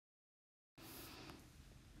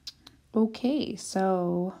Okay,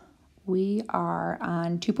 so we are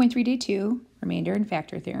on 2.3 day 2, remainder and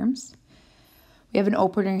factor theorems. We have an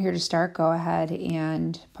opener here to start. Go ahead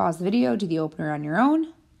and pause the video, do the opener on your own,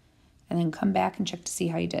 and then come back and check to see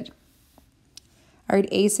how you did. All right,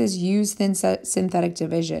 A says use synthetic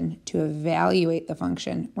division to evaluate the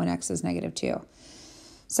function when x is -2.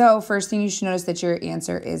 So first thing you should notice that your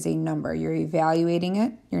answer is a number. You're evaluating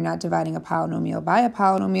it. You're not dividing a polynomial by a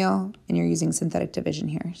polynomial, and you're using synthetic division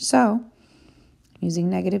here. So using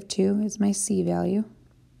 -2 is my C value.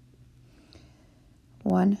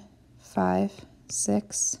 1, 5,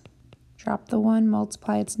 6. Drop the 1,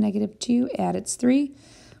 multiply its -2, add its 3.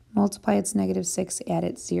 Multiply its -6, add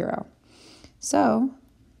its 0. So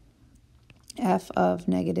f of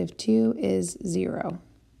 -2 is 0.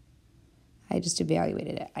 I just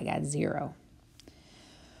evaluated it. I got 0.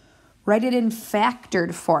 Write it in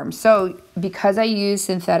factored form. So because I use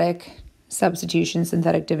synthetic substitution,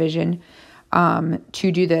 synthetic division,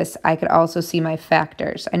 to do this, I could also see my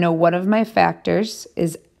factors. I know one of my factors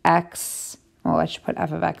is x. Well, I should put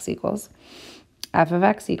f of x equals. F of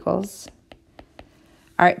x equals.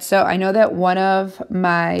 All right, so I know that one of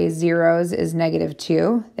my zeros is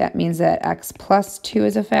 -2. That means that x plus 2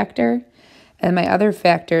 is a factor. And my other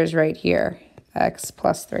factor is right here, x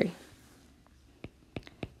plus 3.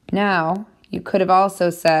 Now, you could have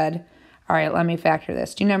also said, all right, let me factor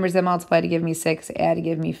this. Two numbers that multiply to give me 6, add to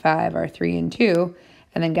give me 5 are 3 and 2,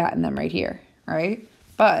 and then gotten them right here, all right?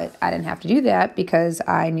 But I didn't have to do that because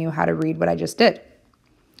I knew how to read what I just did.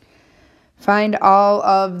 Find all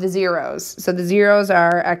of the zeros. So the zeros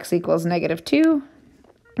are x equals -2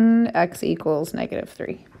 and x equals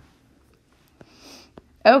 -3.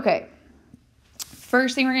 Okay.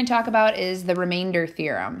 First thing we're going to talk about is the remainder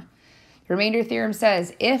theorem. The remainder theorem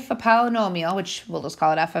says if a polynomial, which we'll just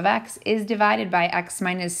call it f of x, is divided by x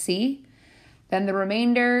minus c, then the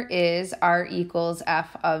remainder is r equals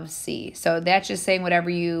f of c. So that's just saying whatever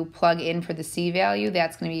you plug in for the c value,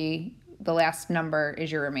 that's going to be the last number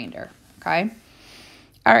is your remainder, okay?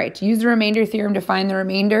 All right, to use the remainder theorem to find the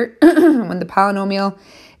remainder when the polynomial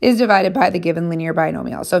is divided by the given linear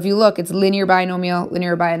binomial. So if you look, it's linear binomial,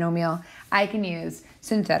 linear binomial. I can use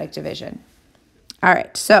synthetic division. All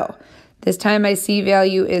right, so this time my C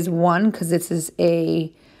value is 1 because this is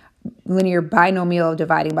a linear binomial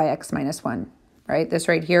dividing by x minus 1, right? This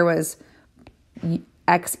right here was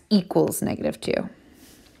x equals -2.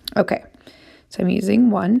 Okay, so I'm using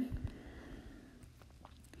 1.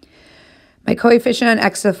 My coefficient on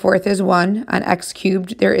x to the 4th is 1. On x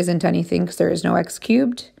cubed, there isn't anything because there is no x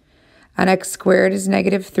cubed. On x squared is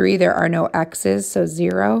 -3. There are no x's, so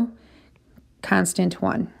 0. Constant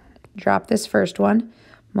 1. Drop this first one.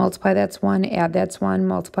 Multiply that's 1, add that's 1,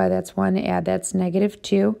 multiply that's 1, add that's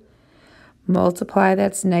 -2. Multiply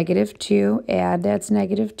that's -2, add that's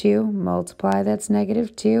 -2, multiply that's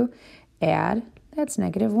 -2, add that's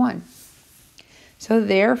 -1. So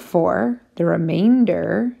therefore, the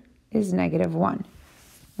remainder is -1.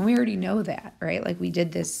 And we already know that, right? Like we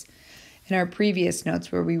did this in our previous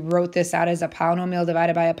notes where we wrote this out as a polynomial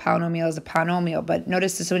divided by a polynomial as a polynomial. But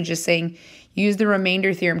notice this one's just saying use the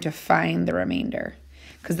remainder theorem to find the remainder.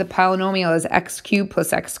 Because the polynomial is x cubed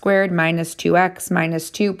plus x squared minus 2x minus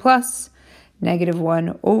 2 plus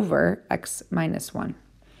 -1 over x minus 1.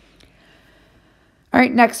 All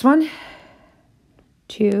right, next one.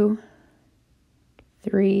 2,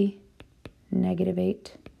 3,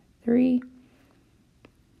 -8, 3.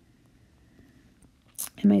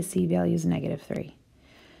 And my C value is -3.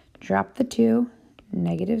 Drop the 2,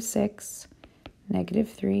 -6,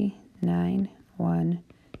 -3, 9, 1,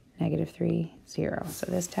 -3, 0. So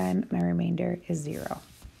this time my remainder is 0.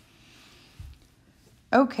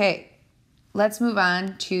 Okay, let's move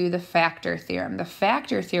on to the factor theorem. The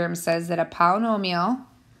factor theorem says that a polynomial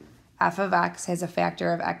f of x has a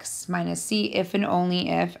factor of x minus c if and only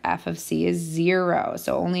if f of c is 0.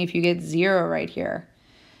 So only if you get 0 right here.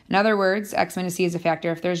 In other words, x minus c is a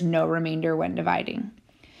factor if there's no remainder when dividing.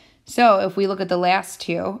 So if we look at the last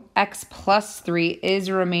two, x plus 3 is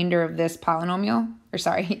a remainder of this polynomial, or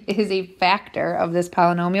sorry, is a factor of this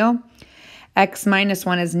polynomial. X minus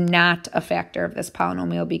 1 is not a factor of this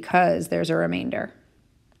polynomial because there's a remainder.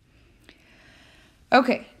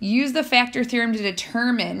 Okay, use the factor theorem to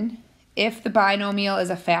determine if the binomial is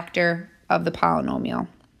a factor of the polynomial.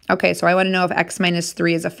 Okay, so I want to know if x minus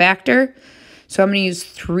 3 is a factor. So I'm going to use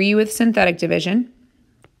 3 with synthetic division.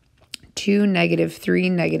 2, -3,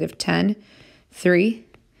 -10, 3.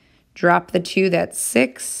 Drop the 2, that's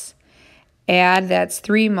 6. Add, that's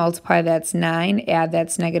 3. Multiply, that's 9. Add,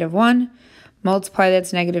 that's -1. Multiply,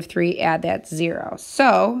 that's -3. Add, that's 0.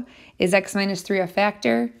 So is x minus 3 a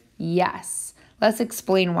factor? Yes. Let's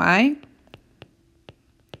explain why.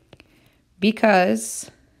 Because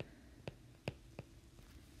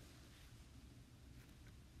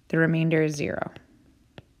the remainder is 0.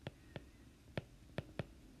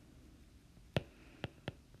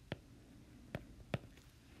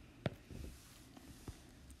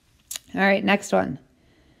 All right, next one.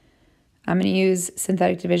 I'm going to use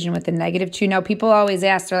synthetic division with the -2. Now, people always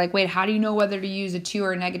ask, they're like, wait, how do you know whether to use a 2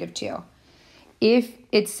 or a -2? If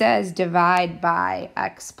it says divide by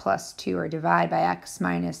x plus 2 or divide by x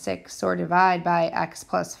minus 6 or divide by x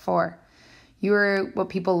plus 4, what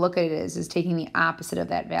people look at it is taking the opposite of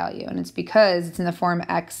that value. And it's because it's in the form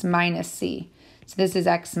x minus c. So this is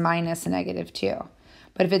x minus a -2.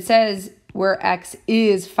 But if it says where x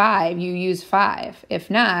is 5, you use 5. If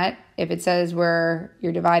not, if it says where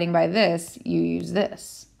you're dividing by this, you use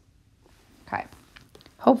this. Okay.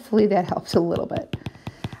 Hopefully that helps a little bit.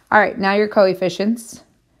 All right, now your coefficients.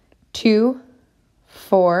 2,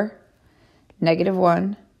 4,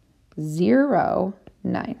 -1, 0,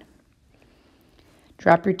 9.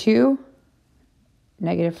 Drop your 2,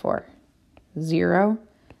 -4, 0,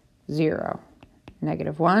 0,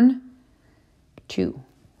 -1, 2,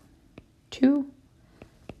 2,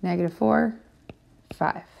 -4,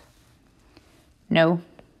 5. No.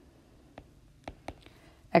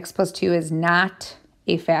 X plus 2 is not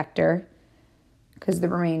a factor because the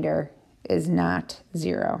remainder is not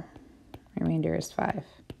 0. Remainder is 5.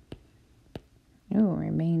 Oh,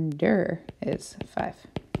 remainder is 5.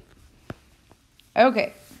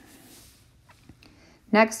 Okay.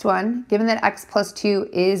 Next one, given that x plus 2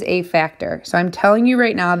 is a factor. So I'm telling you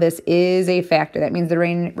right now this is a factor. That means the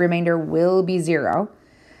remainder will be 0.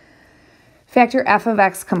 Factor f of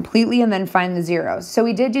x completely and then find the zeros. So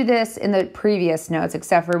we did do this in the previous notes,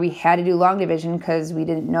 except for we had to do long division because we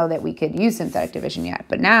didn't know that we could use synthetic division yet.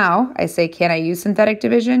 But now I say, can I use synthetic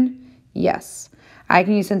division? Yes. I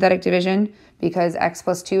can use synthetic division because x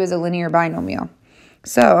plus 2 is a linear binomial.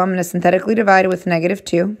 So I'm going to synthetically divide it with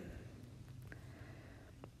 -2.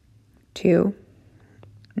 2,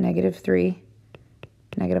 -3,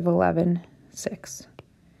 -11, 6.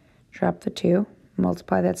 Drop the 2,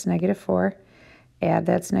 multiply that's -4, add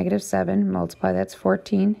that's -7, multiply that's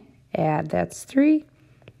 14, add that's 3,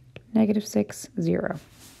 -6, 0.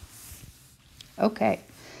 Okay,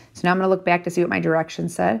 so now I'm going to look back to see what my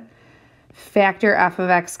directions said. Factor f of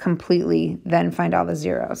x completely, then find all the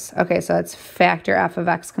zeros. Okay, so let's factor f of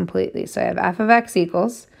x completely. So I have f of x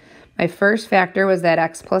equals, my first factor was that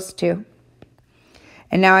x plus 2.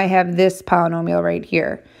 And now I have this polynomial right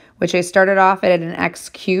here, which I started off at an x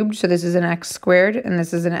cubed. So this is an x squared, and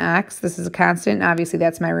this is an x. This is a constant, and obviously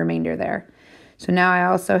that's my remainder there. So now I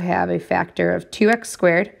also have a factor of 2x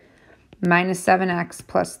squared minus 7x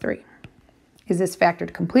plus 3. Is this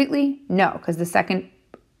factored completely? No, because the second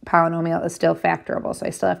polynomial is still factorable, so I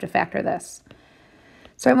still have to factor this.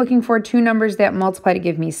 So I'm looking for two numbers that multiply to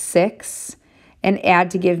give me 6 and add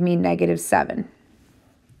to give me -7.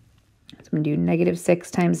 So I'm going to do -6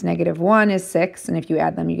 times -1 is 6, and if you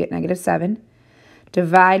add them, you get -7.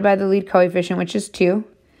 Divide by the lead coefficient, which is 2.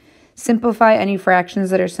 Simplify any fractions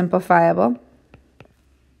that are simplifiable.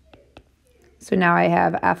 So now I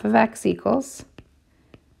have f of x equals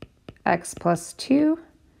x plus 2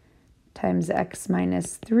 times x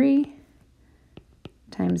minus 3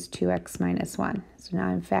 times 2x minus 1. So now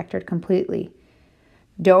I'm factored completely.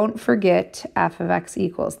 Don't forget f of x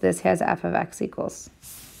equals. This has f of x equals.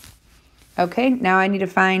 Okay, now I need to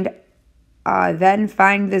find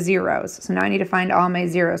the zeros. So now I need to find all my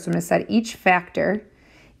zeros. So I'm going to set each factor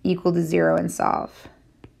equal to 0 and solve.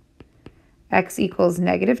 X equals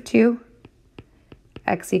 -2,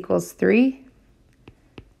 x equals 3,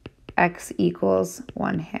 x equals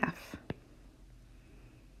 1/2.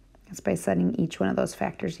 That's by setting each one of those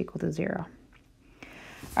factors equal to 0.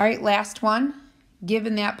 All right, last one.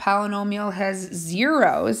 Given that polynomial has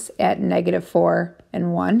zeros at -4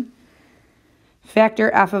 and 1,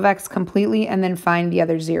 factor f of x completely and then find the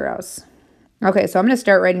other zeros. Okay, so I'm going to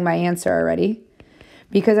start writing my answer already.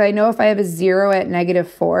 Because I know if I have a 0 at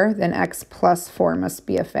 -4, then x plus 4 must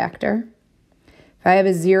be a factor. If I have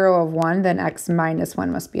a 0 of 1, then x minus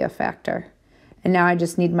 1 must be a factor. And now I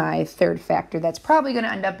just need my third factor that's probably going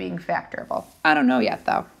to end up being factorable. I don't know yet,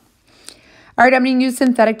 though. All right, I'm going to use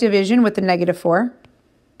synthetic division with the -4.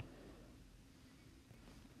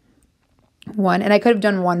 1, and I could have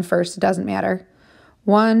done 1 first. It doesn't matter.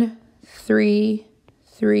 1, 3,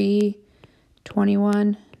 3,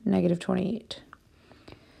 21, -28.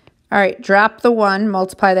 All right, drop the 1,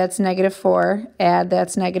 multiply that's -4, add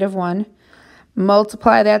that's -1,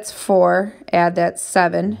 multiply that's 4, add that's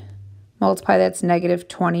 7, multiply that's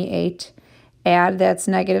 -28, add that's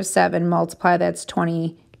negative 7, multiply that's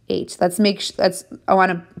 28. I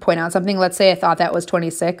want to point out something. Let's say I thought that was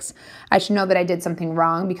 26. I should know that I did something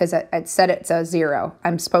wrong because it said it's a 0.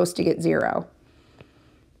 I'm supposed to get 0.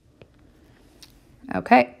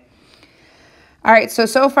 Okay. All right,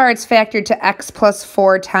 so far it's factored to x plus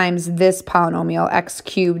 4 times this polynomial, x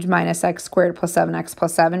cubed minus x squared plus 7x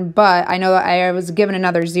plus 7. But I know that I was given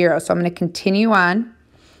another 0, so I'm going to continue on.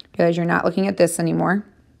 Realize you're not looking at this anymore.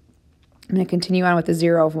 I'm going to continue on with the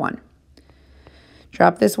 0 of 1.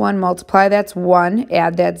 Drop this 1, multiply that's 1,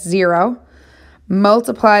 add that's 0.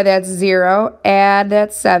 Multiply that's 0, add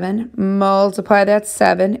that's 7. Multiply that's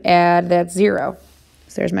 7, add that's 0.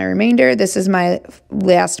 So there's my remainder. This is my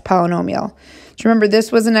last polynomial. So remember,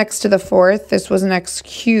 this was an x to the 4th. This was an x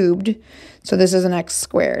cubed. So this is an x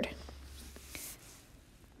squared.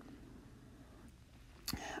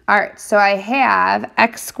 All right, so I have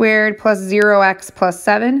x squared plus 0x plus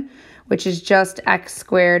 7, which is just x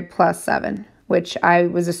squared plus 7, which I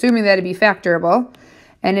was assuming that it'd be factorable,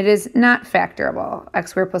 and it is not factorable.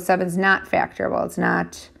 X squared plus 7 is not factorable.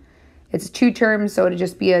 It's 2 terms, so it'd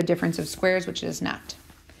just be a difference of squares, which it is not.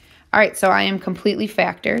 All right, so I am completely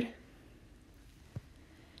factored.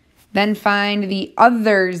 Then find the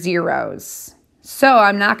other zeros. So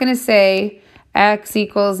I'm not going to say x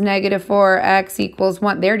equals negative 4, x equals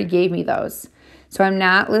 1. They already gave me those. So I'm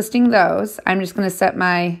not listing those. I'm just going to set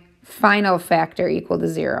my final factor equal to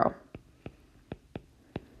 0.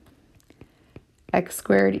 X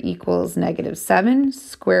squared equals negative 7.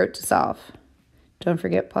 Square root to solve. Don't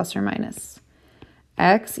forget plus or minus.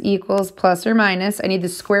 X equals plus or minus. I need the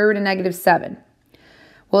square root of negative 7.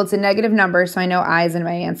 Well, it's a negative number, so I know I is in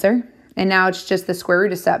my answer. And now it's just the square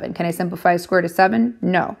root of 7. Can I simplify square root of 7?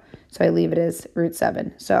 No. So I leave it as root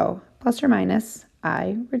 7. So plus or minus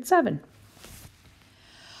I root 7.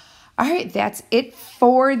 All right, that's it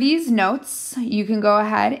for these notes. You can go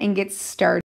ahead and get started.